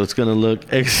black, so it's gonna look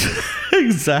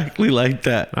exactly like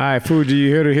that. All right, Fuji,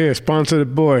 you heard it here. Sponsor the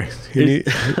boy. He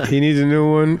needs a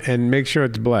new one, and make sure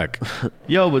it's black.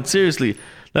 Yo, but seriously,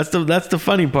 that's the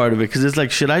funny part of it, because it's like,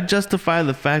 should I justify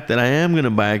the fact that I am gonna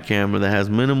buy a camera that has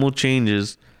minimal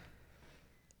changes,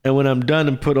 and when I'm done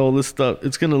and put all this stuff,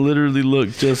 it's gonna literally look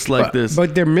just like this?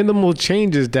 But they're minimal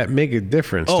changes that make a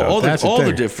difference. Oh, though. all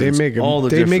the difference.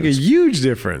 They make a huge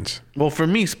difference. Well, for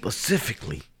me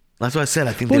specifically. That's what I said.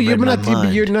 I think. Well, you're not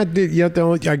the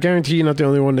only. I guarantee you're not the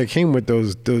only one that came with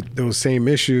those same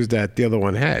issues that the other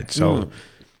one had. So,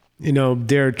 you know,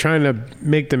 they're trying to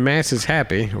make the masses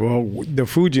happy. Well, the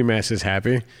Fuji masses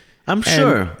happy. I'm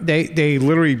sure they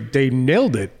literally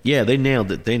nailed it. Yeah, they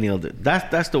nailed it.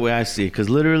 That's the way I see it. Because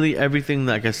literally everything,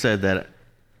 like I said, that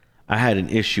I had an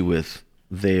issue with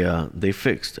they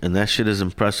fixed, and that shit is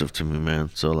impressive to me, man.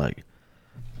 So like,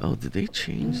 oh, did they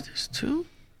change this too?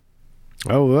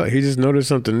 Oh, well, he just noticed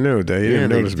something new that he didn't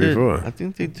notice before. I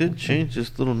think they did change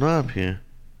this little knob here.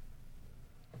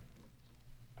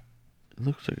 It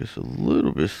looks like it's a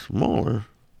little bit smaller.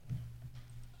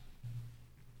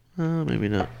 Maybe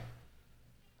not.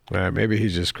 Maybe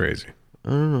he's just crazy. I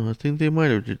don't know. I think they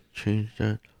might have just changed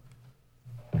that.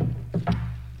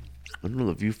 I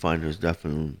know the viewfinder is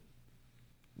definitely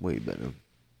way better.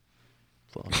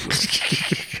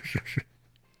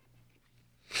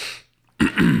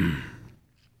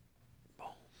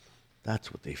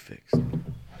 That's what they fixed.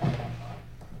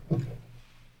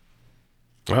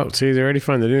 Oh, see, they already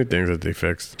found the new things that they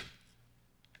fixed.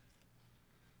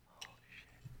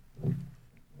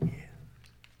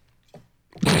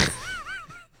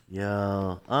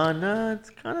 Yo, no, it's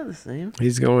kind of the same.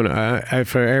 He's going,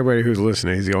 for everybody who's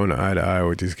listening, he's going eye to eye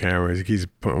with these cameras. He's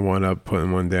putting one up,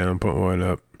 putting one down, putting one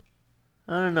up.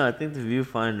 I don't know. I think the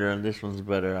viewfinder on this one's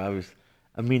better.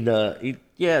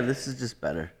 This is just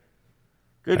better.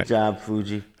 Good job,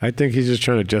 Fuji. I think he's just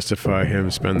trying to justify him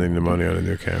spending the money on a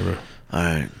new camera. All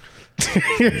right.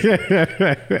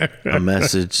 A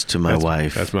message to my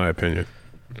wife. That's my opinion.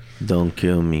 Don't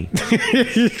kill me.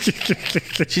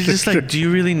 She's just like, do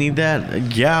you really need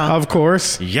that? Yeah. Of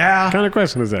course. Yeah. What kind of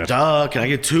question is that? Duh. Can I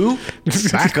get two?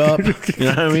 Back up. You know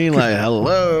what I mean? Like,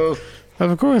 hello.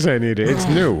 Of course I need it. It's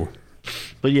new.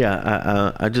 But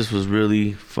yeah, I just was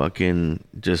really fucking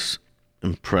just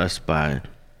impressed by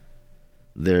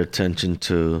their attention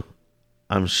to,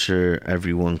 I'm sure,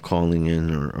 everyone calling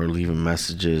in or leaving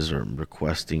messages or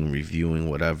requesting, reviewing,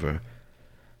 whatever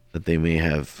that they may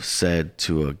have said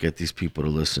to get these people to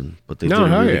listen. But they did a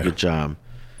really good job.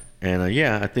 And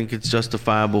I think it's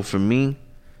justifiable for me.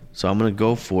 So I'm going to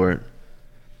go for it.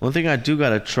 One thing I do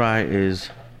got to try is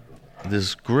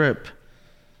this grip.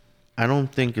 I don't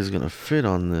think is going to fit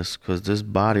on this because this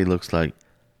body looks like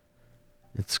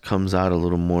it comes out a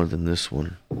little more than this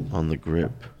one on the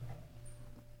grip.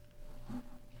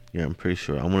 Yeah, I'm pretty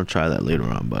sure. I'm going to try that later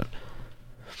on, but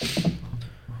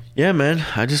yeah, man,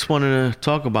 I just wanted to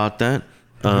talk about that.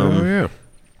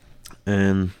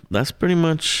 And that's pretty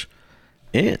much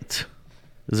it.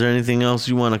 Is there anything else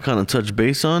you want to kind of touch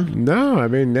base on? No, I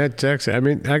mean, that's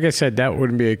actually, like I said, that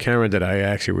wouldn't be a camera that I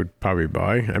actually would probably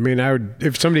buy. I mean, I would,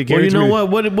 if somebody gave it to me.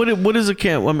 Well, you know what is a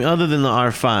camera? I mean, other than the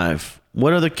R5,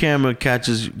 what other camera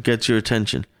gets your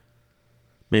attention?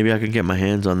 Maybe I can get my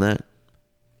hands on that.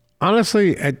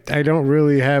 Honestly, I don't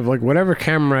really have, like, whatever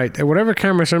camera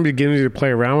somebody gives me to play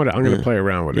around with it, I'm going to play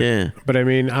around with it. Yeah. But I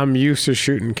mean, I'm used to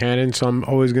shooting Canon, so I'm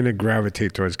always going to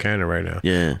gravitate towards Canon right now.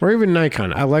 Yeah. Or even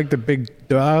Nikon. I like the big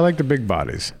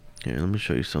bodies. Here, let me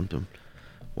show you something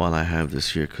while I have this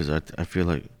here, because I feel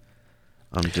like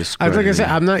I'm just. Like I said,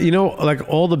 I'm not, like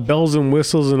all the bells and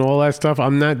whistles and all that stuff.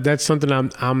 I'm not. That's something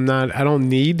I'm not. I don't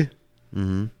need.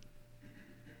 Mm-hmm.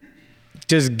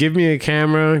 Just give me a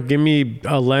camera, give me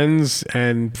a lens,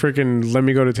 and freaking let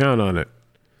me go to town on it.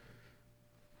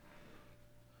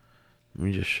 Let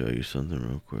me just show you something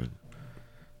real quick.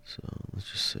 So let's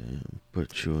just say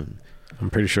put you in. I'm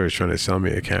pretty sure he's trying to sell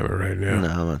me a camera right now. No,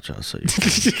 I'm not trying to sell you.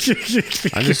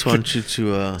 I just want you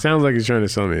to. Sounds like he's trying to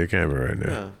sell me a camera right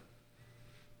now. Yeah.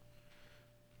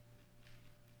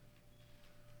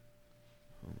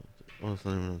 Oh, it's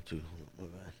not even on 2. My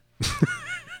bad.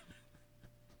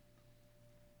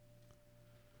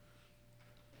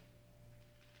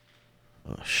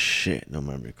 Oh shit! No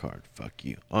memory card. Fuck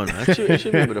you. Oh no, it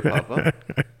should be able to pop up.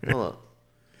 Hold on.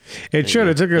 It should.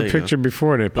 I took a picture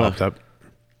before and it popped up.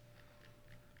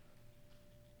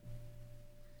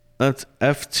 That's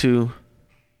f2.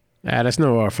 That's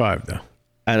no R5 though.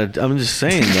 I'm just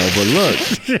saying though, but look,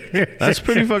 that's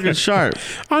pretty fucking sharp.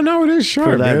 Oh no, it is sharp.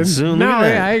 For that man. zoom. No,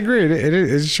 I agree.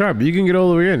 It's sharp. You can get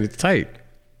all the way in. It's tight.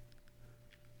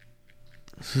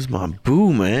 This is my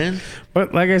boo, man.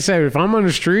 But like I said, if I'm on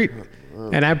the street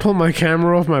and I pull my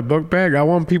camera off my book bag, I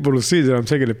want people to see that I'm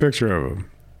taking a picture of them.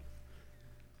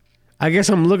 I guess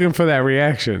I'm looking for that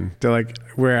reaction to, like,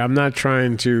 where I'm not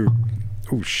trying to.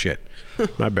 Oh shit.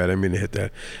 My bad, I didn't mean to hit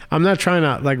that. I'm not trying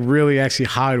to, like, really actually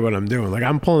hide what I'm doing. Like,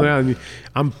 I'm pulling out and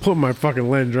I'm putting my fucking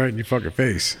lens right in your fucking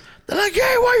face. They're like, hey,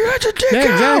 why you got your dick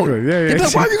out? Exactly. Yeah.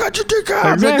 Like, why you got your dick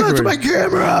out? Exactly. That's my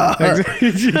camera.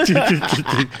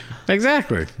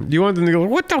 Exactly. You want them to go,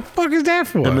 what the fuck is that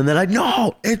for? And they're like,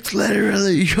 no, it's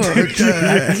literally your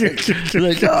dick.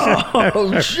 Like,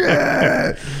 oh,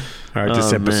 shit. All right,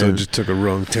 this episode just took a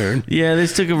wrong turn. Yeah,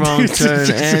 this took a wrong turn.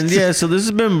 And yeah, so this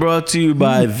has been brought to you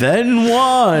by Then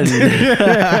One.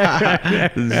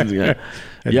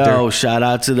 Yo, shout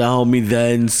out to the homie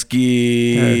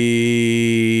Thensky.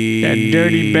 That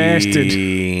dirty bastard.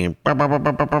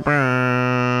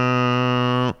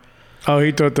 Oh,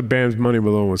 he thought the Bam's Money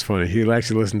Malone was funny. He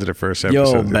actually listened to the first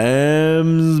episode. Yo,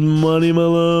 Bam's Money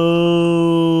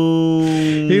Malone.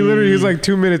 He's like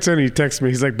 2 minutes in. He texts me.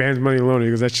 He's like, Bam's Money Malone. He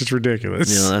goes, that's just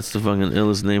ridiculous. You know, that's the fucking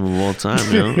illest name of all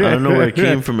time, yo. I don't know where it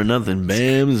came from or nothing.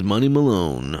 Bam's Money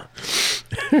Malone.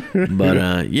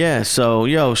 But, yeah, so,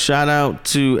 yo, shout out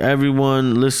to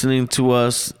everyone listening to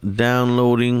us,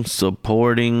 downloading,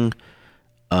 supporting,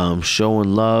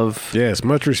 showing love. Yes,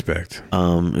 much respect.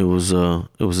 It was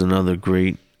another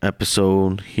great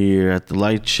episode here at the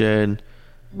Light Shed,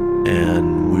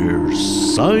 and we're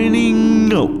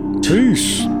signing out.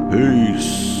 Peace.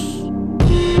 Peace.